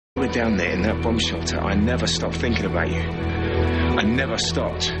we were down there in that bomb shelter, I never stopped thinking about you. I never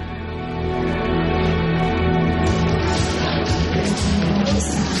stopped.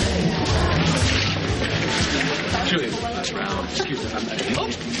 Julia, excuse me.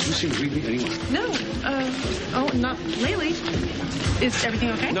 Have you seen Greenlee anywhere? No. Not lately. Is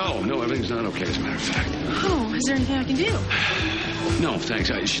everything okay? No, everything's not okay, as a matter of fact. Oh, is there anything I can do? No, thanks.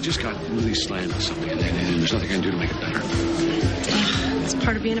 She just got really slammed with something, and there's nothing I can do to make it better. It's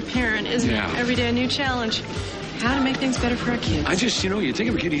part of being a parent, isn't it? Every day a new challenge. How to make things better for our kids. I just, you think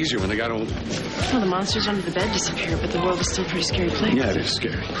it would get easier when they got old. Well, the monsters under the bed disappear, but the world is still a pretty scary place. Yeah, it is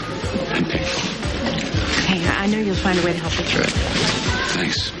scary. And painful. Hey, I know you'll find a way to help her through it.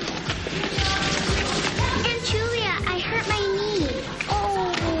 Thanks. Aunt Julia, I hurt my knee.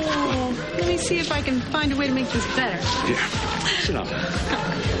 Oh, let me see if I can find a way to make this better. Yeah. Sit down.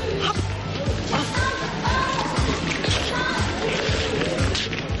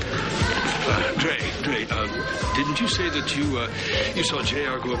 Dre, didn't you say that you saw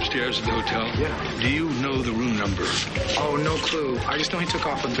JR go upstairs at the hotel? Yeah. Do you know the room number? Oh, no clue. I just know he took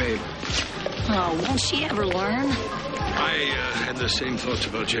off with Babe. Oh, won't she ever learn? I had the same thoughts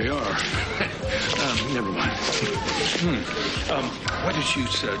about JR. Never mind. Why don't you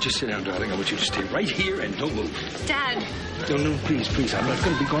just sit down, darling? I want you to stay right here and don't move. Dad. No, please. I'm not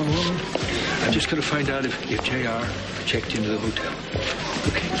going to be gone long. I'm just going to find out if JR checked into the hotel.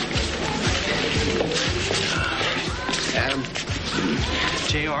 Okay. Adam,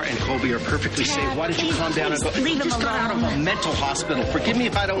 JR and Colby are perfectly safe. Why don't you calm down and go? Leave him just got out of a mental hospital. Forgive me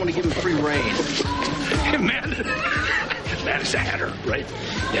if I don't want to give him free rein. Hey, man is a hatter, right?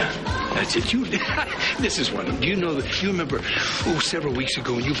 Yeah, that's it. This is one of them. Do you remember, several weeks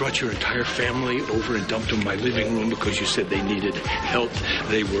ago when you brought your entire family over and dumped them in my living room because you said they needed help?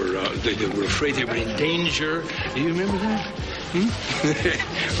 They were afraid they were in danger. Do you remember that?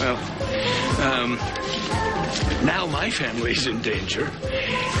 Well, now my family's in danger,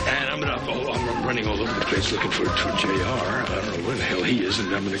 and I'm running all over the place looking for JR. I don't know where the hell he is,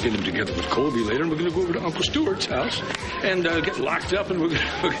 and I'm going to get him together with Colby later, and we're going to go over to Uncle Stewart's house and get locked up, and we're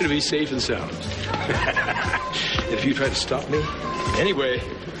going to be safe and sound. If you try to stop me, anyway,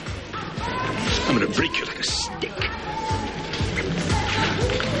 I'm going to break you like a stick.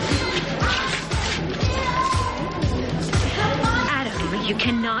 You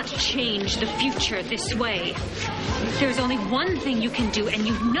cannot change the future this way. There's only one thing you can do, and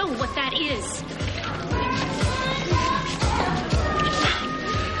you know what that is.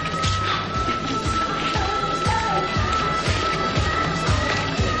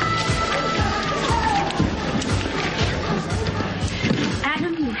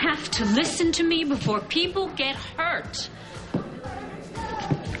 Adam, you have to listen to me before people get hurt.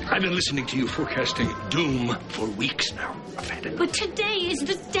 I've been listening to you forecasting doom for weeks now. I've had it. But today is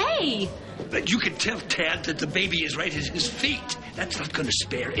the day. That you can tell Tad that the baby is right at his feet. That's not going to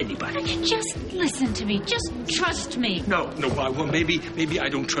spare anybody. Just listen to me. Just trust me. No. Well, maybe I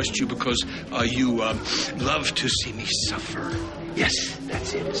don't trust you because you love to see me suffer. Yes,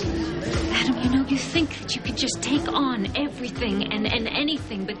 that's it. Adam, you think that you could just take on everything and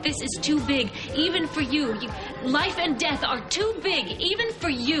anything, but this is too big, even for you. Life and death are too big, even for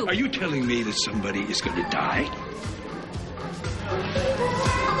you. Are you telling me that somebody is going to die?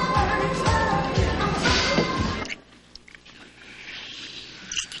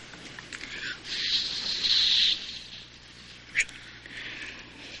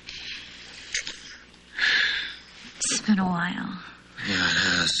 It's been a while. Yeah, it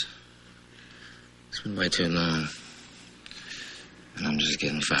has. It's been way too long. And I'm just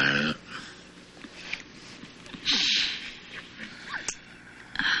getting fired up.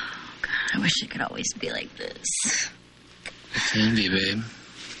 Oh, God, I wish it could always be like this. It can be, babe.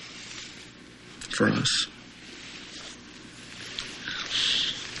 For us.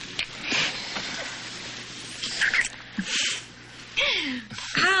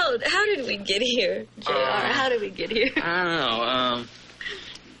 How did we get here, JR? How did we get here? I don't know.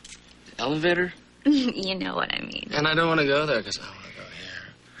 Elevator? You know what I mean. And I don't want to go there because I want to go here.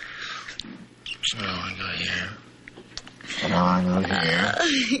 I don't want to go here. And I want to go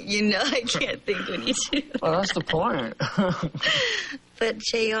here. You know I can't think when you do. Well, that's the point. But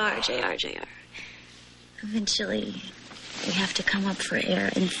JR. Eventually, we have to come up for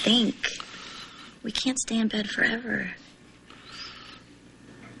air and think. We can't stay in bed forever.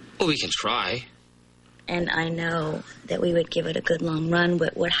 Well, we can try. And I know that we would give it a good long run,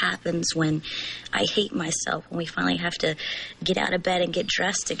 but what happens when I hate myself, when we finally have to get out of bed and get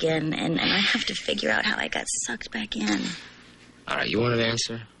dressed again, and I have to figure out how I got sucked back in. All right, you want an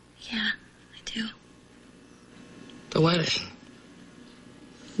answer? Yeah, I do. The wedding.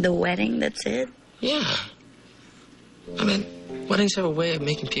 The wedding, that's it? Yeah. I mean, weddings have a way of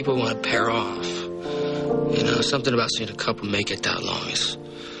making people want to pair off. You know, something about seeing a couple make it that long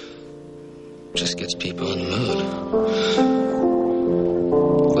just gets people in the mood.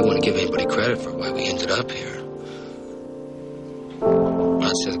 We wouldn't give anybody credit for why we ended up here.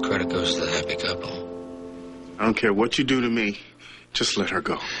 I'd say the credit goes to the happy couple. I don't care what you do to me. Just let her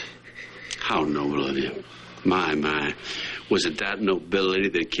go. How noble of you. My. Was it that nobility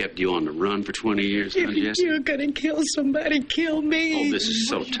that kept you on the run for 20 years, huh, Jessie? If you're gonna kill somebody, kill me. Oh, this is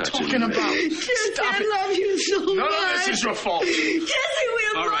so touching. Talking about? Jesse, I love you so much. None of this is your fault. Jesse, we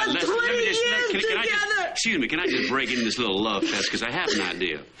have All right, run 20 years together. Can I just break into this little love fest? Because I have an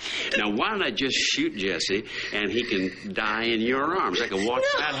idea. Now, why don't I just shoot Jesse and he can die in your arms? I can watch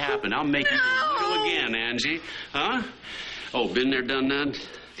that happen. I'll make you little again, Angie. Huh? Oh, been there, done that?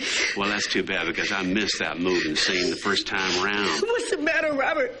 Well, that's too bad because I missed that moving scene the first time around. What's the matter,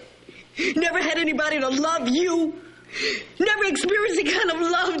 Robert? Never had anybody to love you. Never experienced the kind of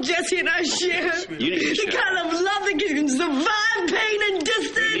love Jessie and I share. You need to the kind of love that can survive pain and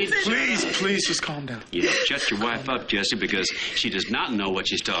distance. Please, just calm down. You know, shut your wife up, Jessie, because she does not know what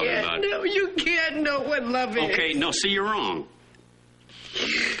she's talking about. No, you can't know what love is. Okay, no, see, you're wrong.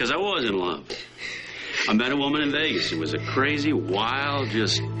 Because I was in love. I met a woman in Vegas. It was a crazy, wild,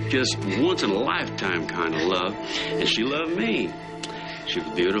 just once-in-a-lifetime kind of love. And she loved me. She was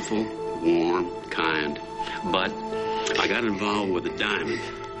beautiful, warm, kind. But I got involved with a diamond,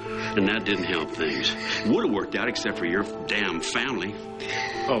 and that didn't help things. Would have worked out except for your damn family.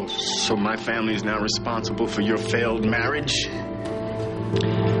 Oh, so my family is now responsible for your failed marriage?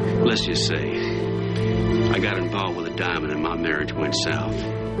 Let's just say I got involved with a diamond and my marriage went south.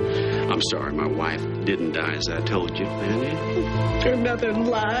 I'm sorry, my wife didn't die, as I told you, Angie. Another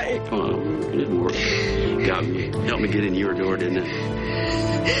lie. Oh, it didn't work. Helped me get in your door, didn't it?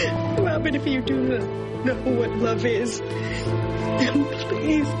 Robert, if you do know what love is,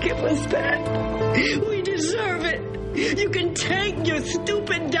 please give us that. We deserve it. You can take your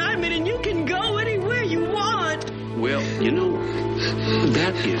stupid diamond and you can go anywhere you want. Well, you know,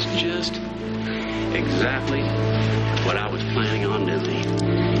 that is just exactly what I was planning on doing.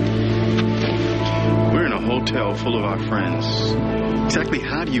 We're in a hotel full of our friends. Exactly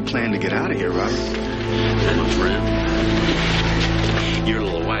how do you plan to get out of here, Robert? And my friend, your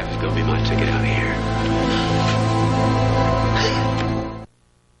little wife is going to be my ticket out of here.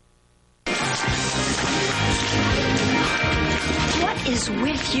 What is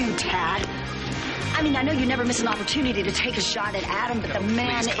with you, Tad? I mean, I know you never miss an opportunity to take a shot at Adam, but the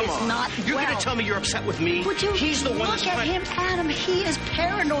man is not You're well. going to tell me you're upset with me? Would you He's the one look at him, Adam? He is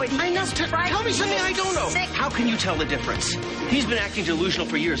paranoid. I know. Tell me something I don't know. Sick. How can you tell the difference? He's been acting delusional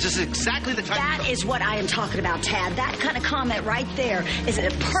for years. This is exactly the type That is what I am talking about, Tad. That kind of comment right there is a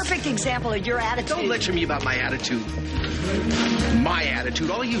perfect example of your attitude. Don't lecture me about my attitude. My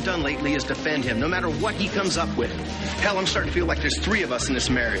attitude. All you've done lately is defend him, no matter what he comes up with. Hell, I'm starting to feel like there's 3 of us in this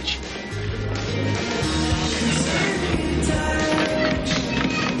marriage.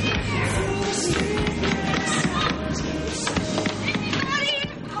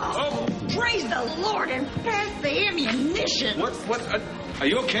 Praise the Lord and pass the ammunition. What? Are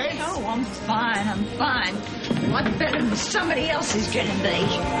you okay? Oh, I'm fine. I'm fine. A lot better than somebody else is going to be.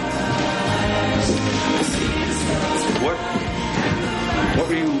 What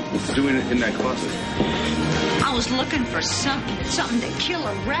were you doing in that closet? I was looking for something to kill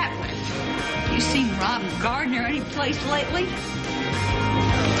a rat with. You seen Rob Gardner any place lately?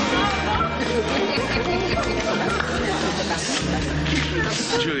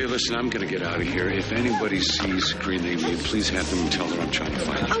 Julia, listen, I'm going to get out of here. If anybody sees Greenlee, will you please have them tell her I'm trying to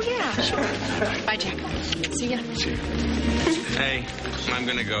find her? Oh, yeah, sure. Bye, Jack. See ya. See you. Hey, I'm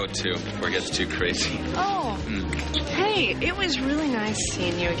gonna go too before it gets too crazy. Oh, hey, it was really nice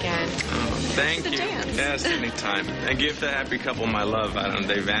seeing you again. Oh, thank you. Dance. Yes, anytime. And give the happy couple my love. I don't know,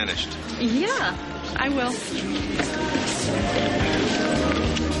 they vanished. Yeah, I will.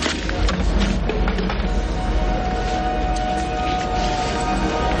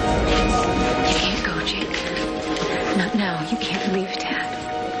 You can't go, Jake. Not now. You can't leave, Dad.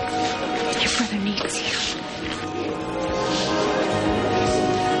 Your brother needs you.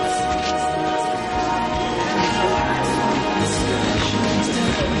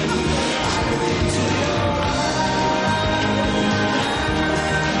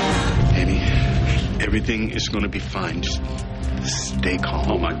 Everything is going to be fine. Just stay calm.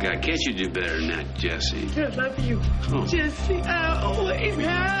 Oh, my God. Can't you do better than that, Jessie? I love you, Jessie. I always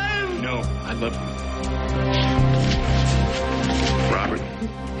have. No, I love you. Robert.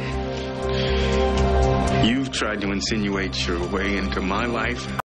 You've tried to insinuate your way into my life.